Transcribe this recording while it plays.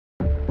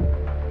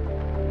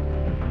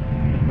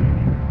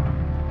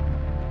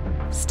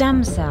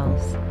Stem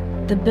cells,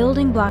 the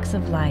building blocks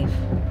of life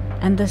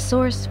and the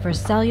source for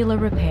cellular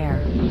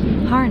repair,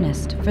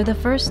 harnessed for the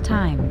first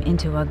time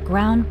into a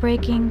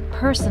groundbreaking,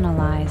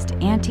 personalized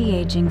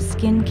anti-aging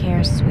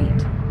skincare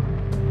suite.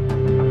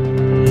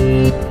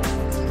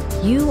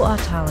 U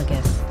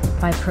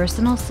Autologous by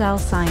Personal Cell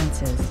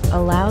Sciences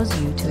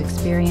allows you to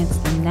experience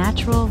the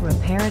natural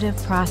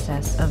reparative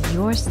process of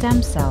your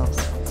stem cells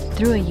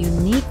through a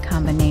unique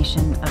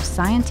combination of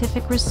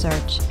scientific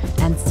research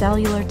and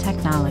cellular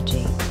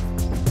technology.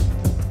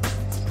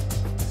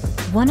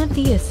 One of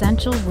the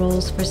essential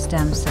rules for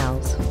stem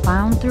cells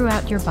found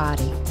throughout your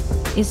body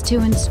is to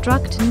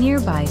instruct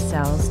nearby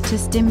cells to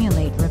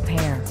stimulate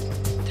repair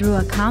through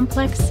a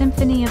complex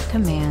symphony of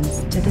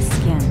commands to the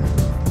skin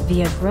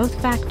via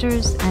growth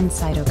factors and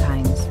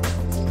cytokines.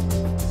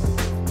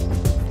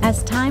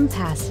 As time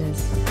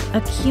passes,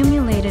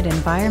 accumulated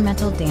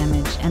environmental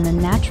damage and the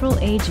natural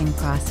aging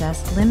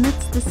process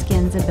limits the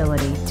skin's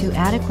ability to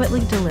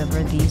adequately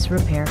deliver these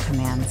repair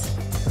commands.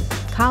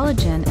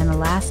 Collagen and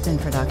elastin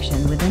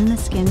production within the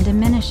skin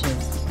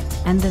diminishes,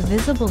 and the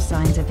visible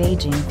signs of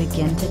aging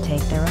begin to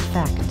take their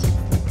effect.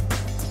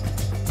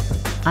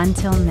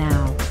 Until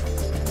now.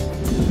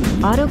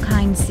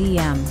 Autokine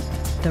CM,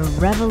 the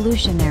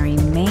revolutionary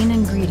main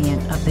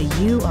ingredient of the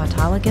U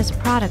Autologous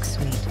product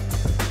suite,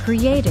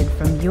 created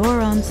from your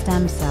own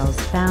stem cells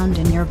found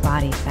in your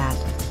body fat,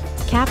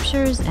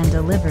 captures and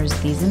delivers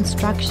these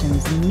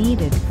instructions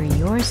needed for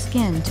your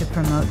skin to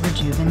promote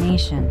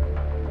rejuvenation.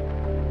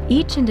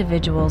 Each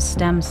individual's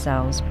stem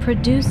cells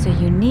produce a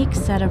unique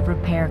set of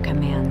repair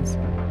commands,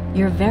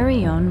 your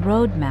very own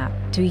roadmap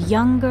to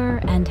younger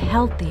and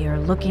healthier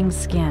looking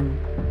skin.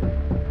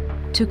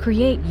 To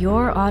create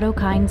your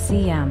Autokine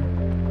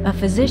CM, a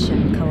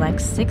physician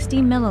collects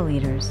 60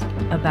 milliliters,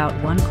 about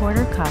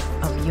 1/4 cup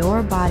of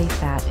your body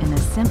fat in a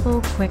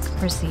simple, quick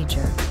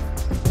procedure.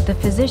 The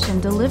physician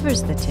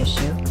delivers the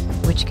tissue,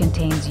 which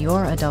contains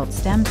your adult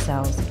stem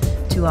cells,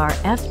 to our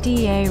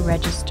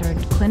FDA-registered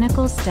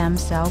clinical stem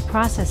cell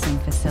processing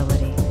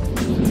facility.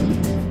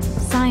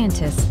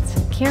 Scientists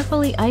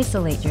carefully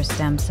isolate your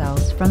stem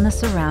cells from the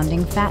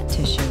surrounding fat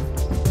tissue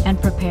and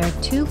prepare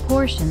 2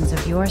 portions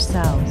of your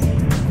cells.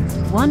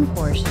 One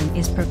portion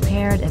is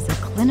prepared as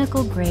a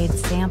clinical-grade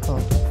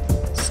sample,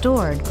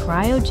 stored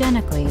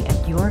cryogenically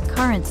at your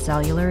current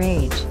cellular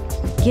age,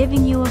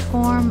 giving you a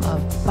form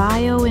of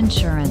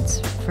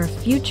bioinsurance for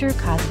future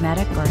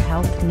cosmetic or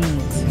health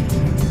needs.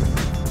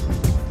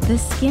 The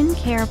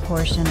skincare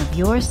portion of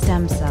your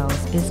stem cells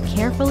is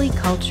carefully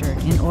cultured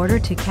in order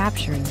to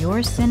capture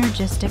your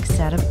synergistic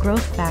set of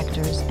growth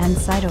factors and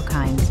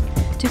cytokines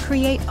to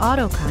create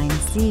Autokine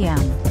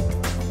CM.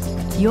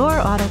 Your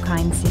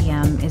Autokine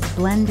CM is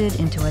blended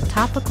into a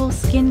topical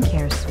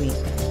skincare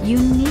suite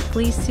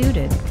uniquely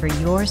suited for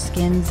your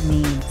skin's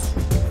needs.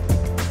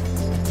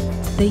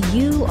 The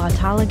U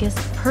Autologous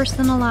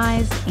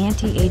personalized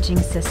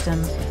anti-aging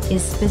system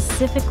is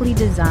specifically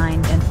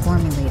designed and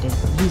formulated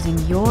using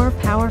your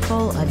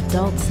powerful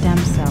adult stem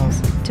cells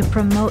to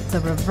promote the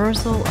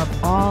reversal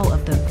of all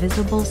of the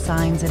visible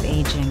signs of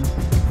aging.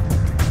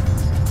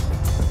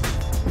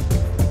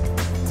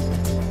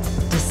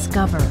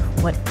 Discover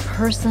what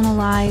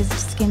personalized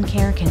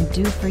skincare can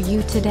do for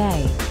you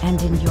today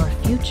and in your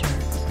future.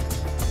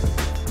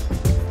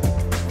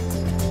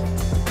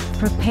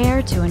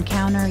 Prepare to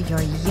encounter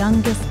your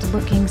youngest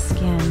looking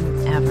skin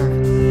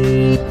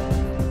ever.